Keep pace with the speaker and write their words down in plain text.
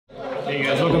Hey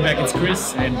guys, welcome back. It's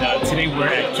Chris, and today we're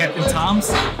at Captain Tom's.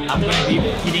 I'm going to be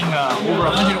eating over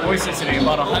 100 oysters today,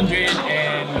 about 108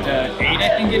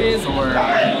 I think it is, or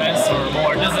less or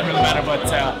more. It doesn't really matter, but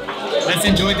let's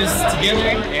enjoy this together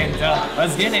and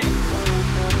let's get it.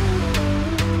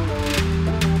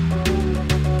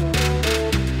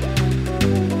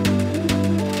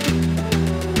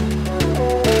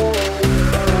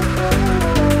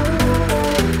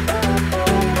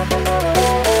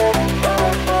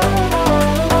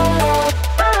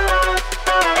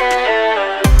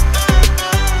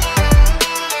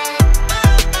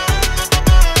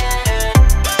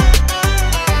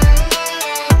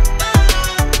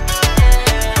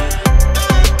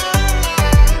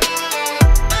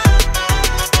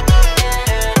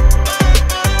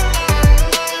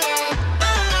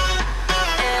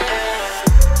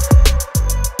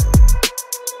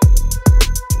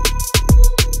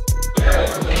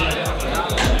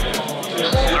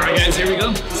 Here we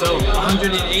go. So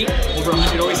 108, over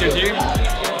 100 oysters here.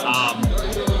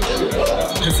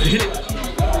 Let's hit it.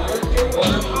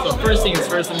 So first thing is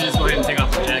first, let me just go ahead and take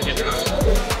off the jacket.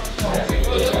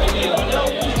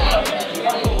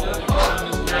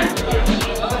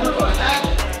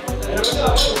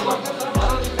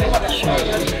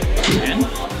 And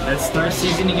let's start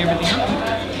seasoning everything up.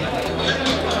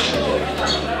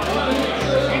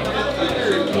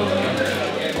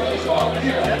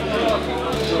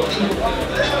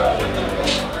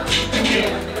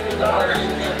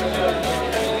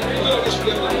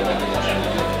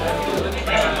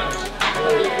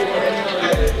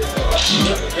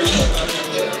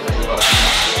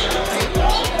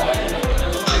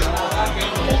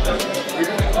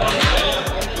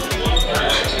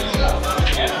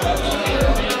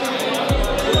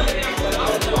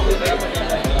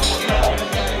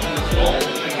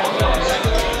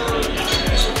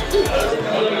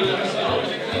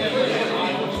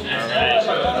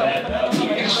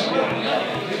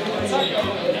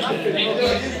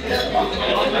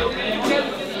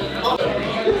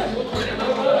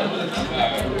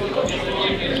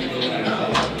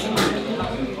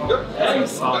 Some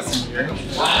sauce in here. We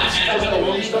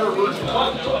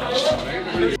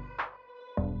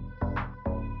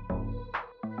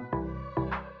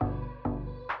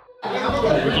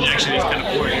can actually just kind of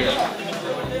pour it here.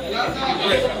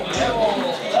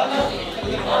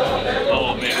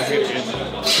 Oh man, that's good.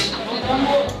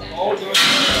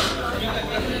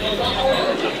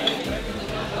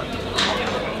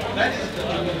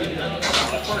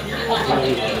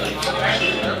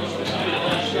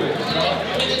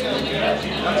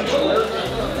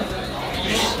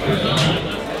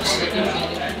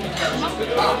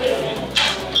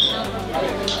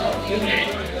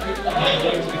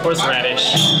 Horseradish.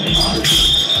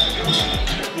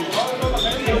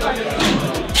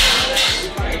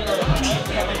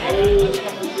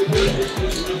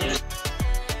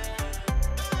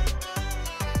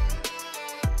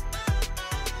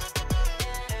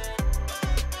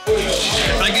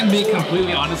 If I can be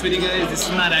completely honest with you guys, this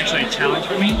is not actually a challenge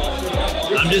for me.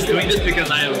 I'm just doing this because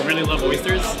I really love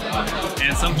oysters,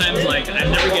 and sometimes like I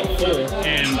never get full,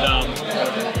 and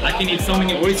I can eat so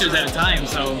many oysters at a time.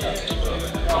 So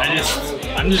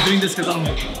I'm just doing this because I'm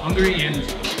hungry and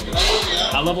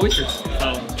I love oysters.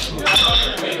 So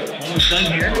almost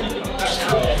done here.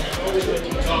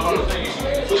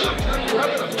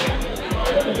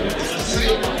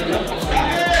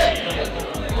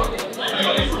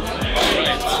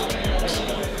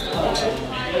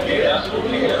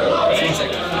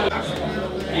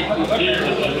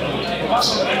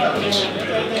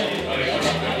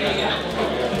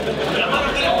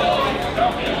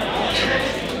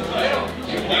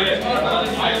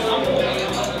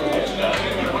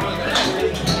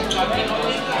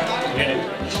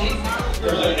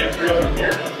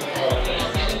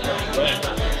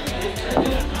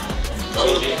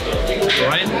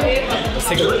 Alright, let's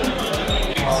take a look.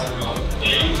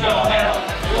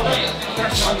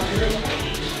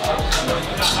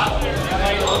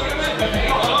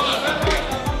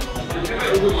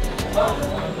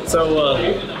 So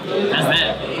that's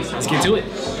that. Let's get to it.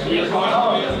 I'm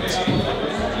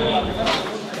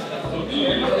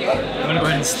gonna go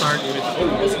ahead and start with,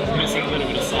 this one's missing a little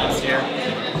bit of sauce here.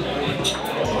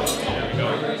 There we go.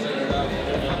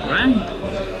 Alright.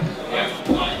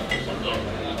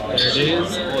 There it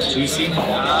is, all juicy. I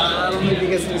don't know if you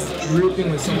guys see this dripping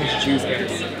with so much juice,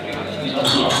 guys.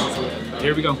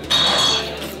 Here we go.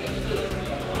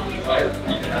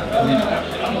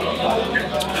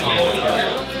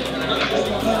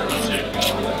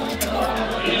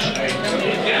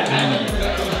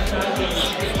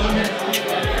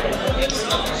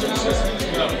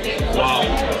 Wow.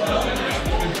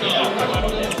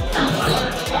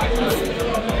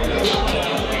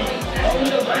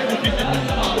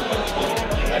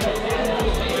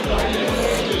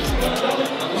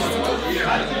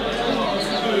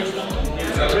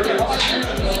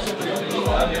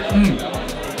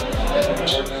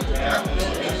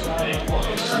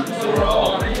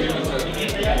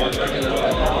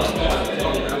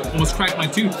 Almost cracked my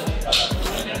tooth.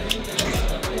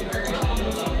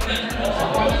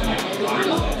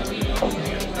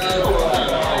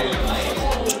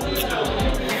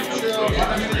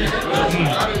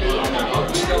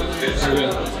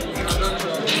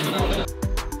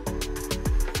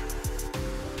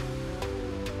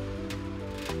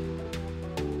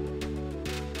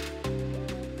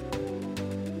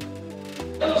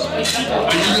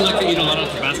 I usually like to eat a lot of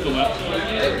Tabasco, but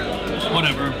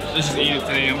whatever. Let's just eat it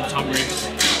today. I'm just hungry.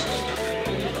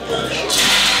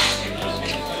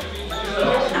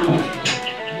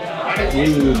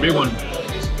 Ooh, big one.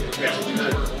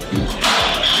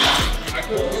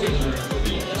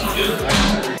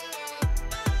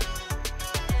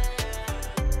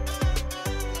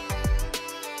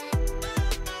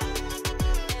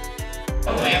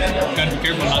 Gotta be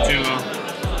careful not to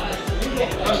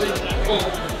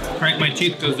crack my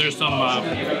teeth because there's some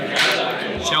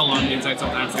shell on the inside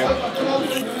sometimes too.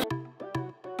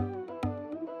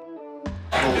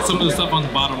 Some of the stuff on the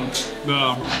bottom,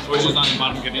 the oysters on the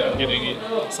bottom getting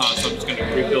sauce, so I'm just gonna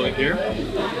refill it here.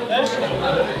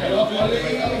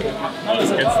 Oh, this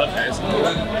is good stuff, guys.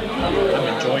 I'm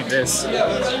enjoying this. Of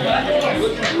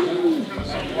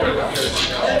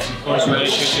course,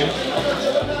 radish too.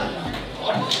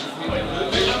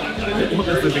 What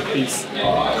is the big piece?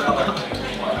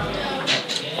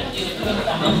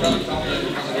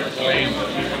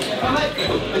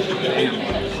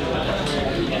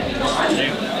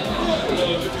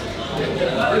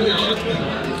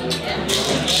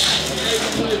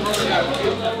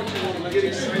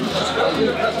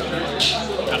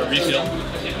 Got a refill.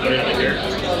 Put it over here.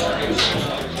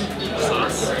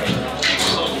 Sauce.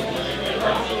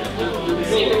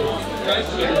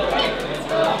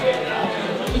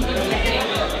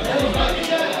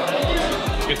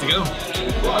 Good to go.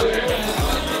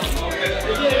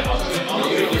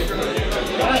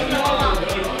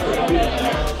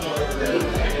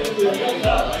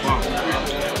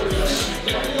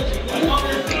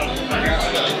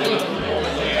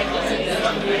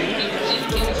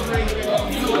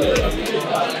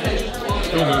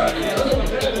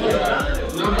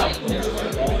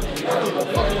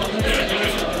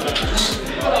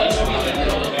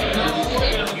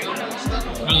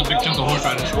 That was a big chunk of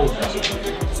horseradish. Oh,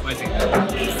 spicy.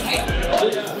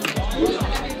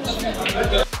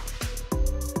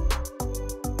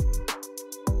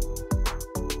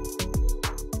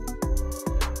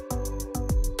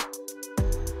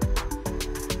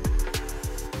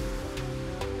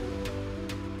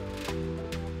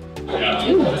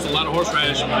 That's a lot of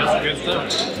horseradish, but that's good stuff.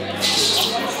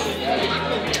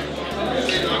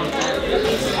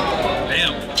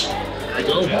 Bam. There we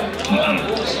go.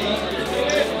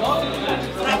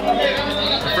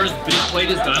 The first big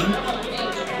plate is done.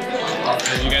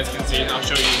 As you guys can see, I'll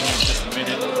show you in just a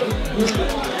minute.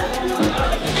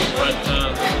 But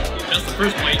that's the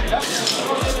first plate.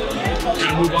 We're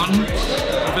gonna move on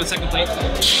for the second plate.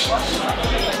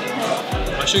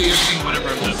 I'll show you everything whenever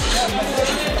I'm done.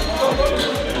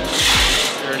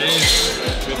 There it is.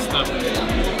 Good stuff.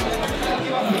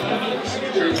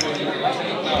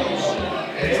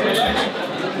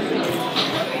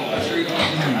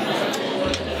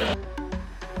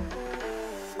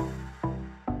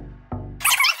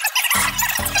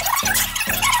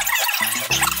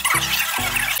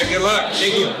 Good luck.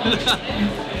 Thank you.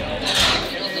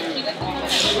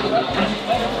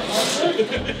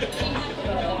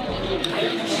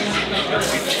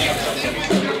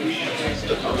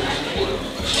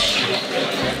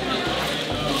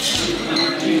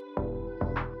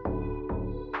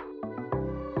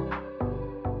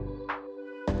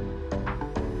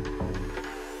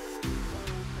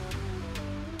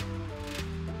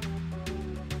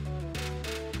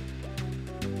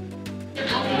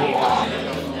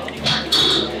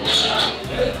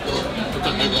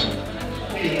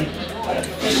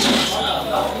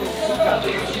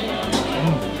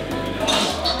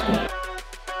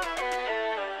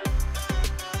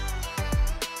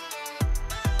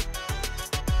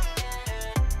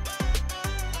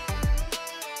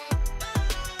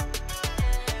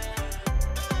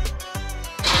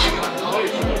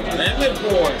 Lemon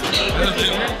boy.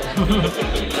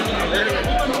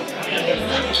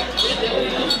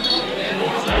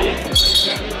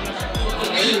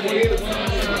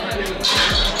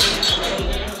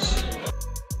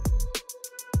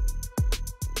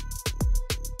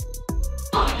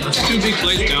 That's 2 big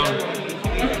plates down.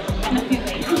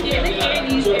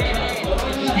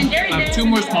 I have 2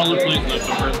 more smaller plates left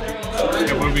over.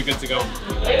 Okay, we'll be good to go.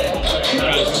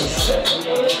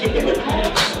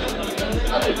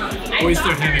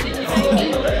 Oyster heaven.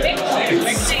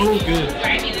 It's so good.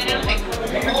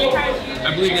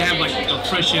 I believe they have like the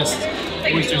freshest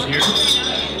oysters here.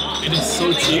 And it's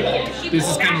so cheap. This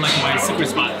is kind of like my secret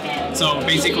spot. So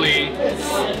basically,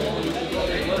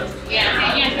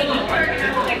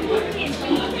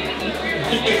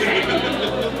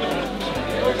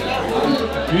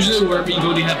 usually wherever you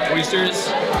go, they have oysters.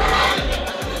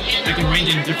 They can range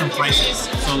in different prices.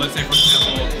 So let's say, for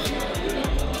example,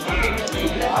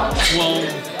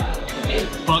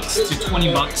 $12 to $20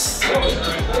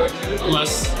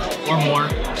 plus or more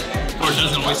for a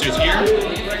dozen oysters here.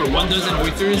 For 1 dozen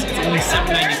oysters, it's only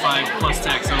 $7.95 plus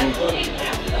tax. So I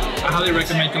highly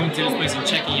recommend coming to this place and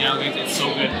checking it out, guys. It's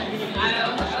so good.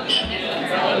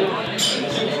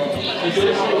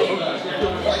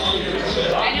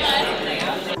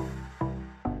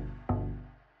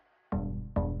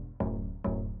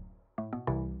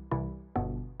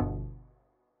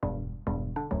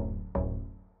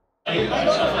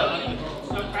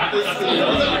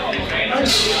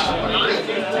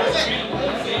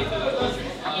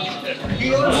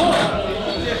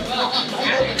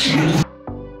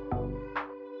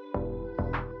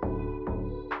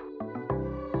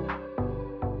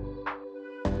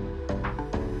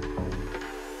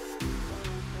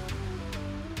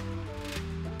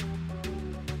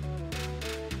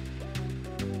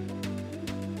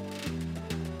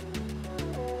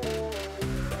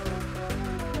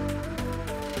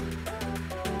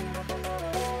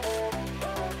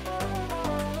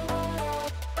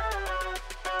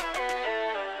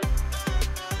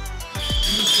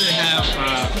 They have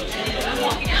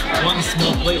one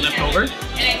small plate left over.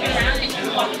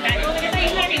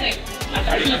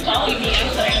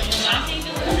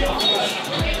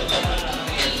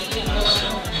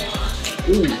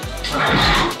 Ooh.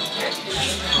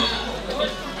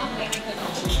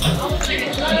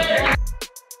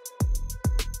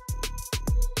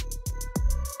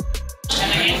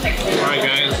 Alright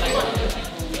guys,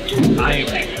 I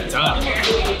am done.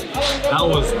 That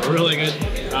was really good.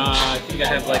 I think I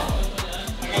have like,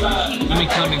 let me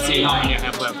count and see how many I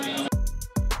have left.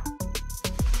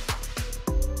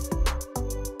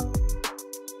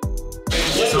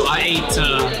 So I ate, so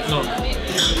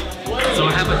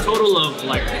I have a total of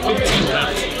like 15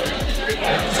 left.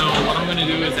 So what I'm gonna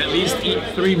do is at least eat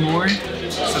 3 more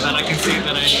so that I can say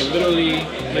that I literally,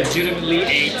 legitimately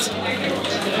ate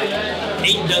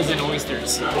 8 dozen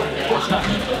oysters. So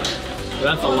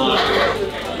that's a lot.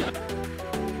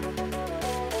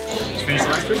 Finish the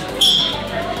last 3.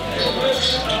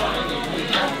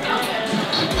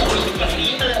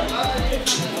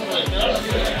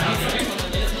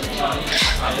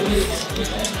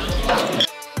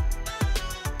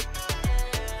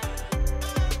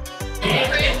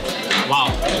 Wow.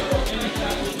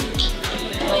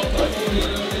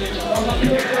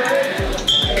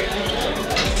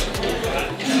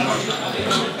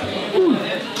 Ooh.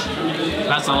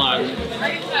 That's a lot.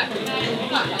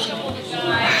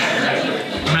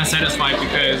 I'm not satisfied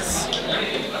because,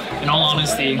 in all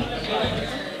honesty,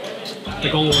 the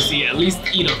goal was to at least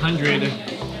eat 100.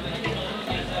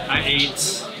 I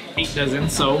ate 8 dozen,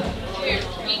 so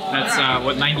that's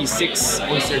what, 96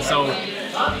 oysters. So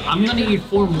I'm gonna eat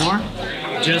 4 more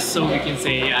just so we can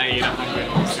say I ate 100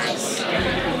 oysters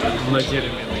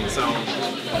legitimately. So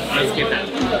let's get that.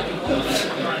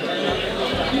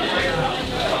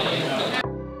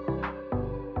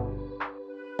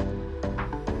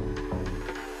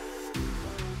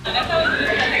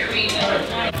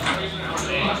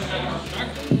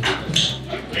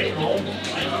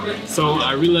 So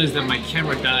I realized that my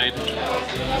camera died.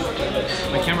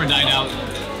 My camera died out.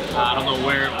 I don't know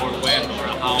where or when or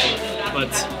how, but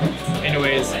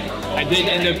anyways, I did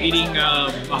end up eating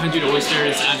 100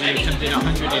 oysters. I attempted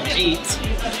 108.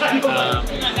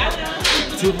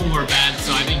 2 of them were bad,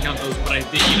 so I didn't count those, but I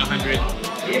did eat 100.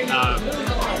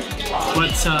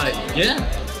 Yeah,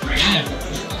 man,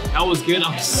 that was good.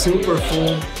 I'm super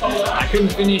full. I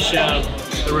couldn't finish the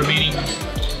remaining,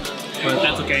 but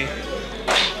that's okay.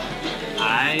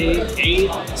 I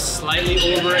ate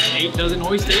slightly over 8 dozen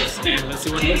oysters, and let's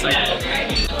see what it looks like.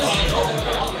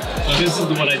 So this is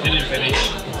what I didn't finish.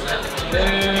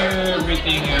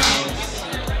 Everything else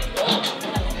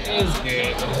is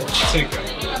good. Take it.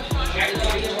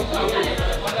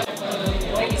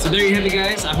 So there you have it,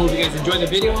 guys. I hope you guys enjoyed the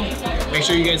video. Make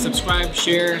sure you guys subscribe,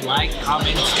 share, like,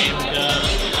 comment, and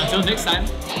until next time,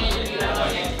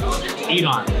 eat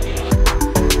on.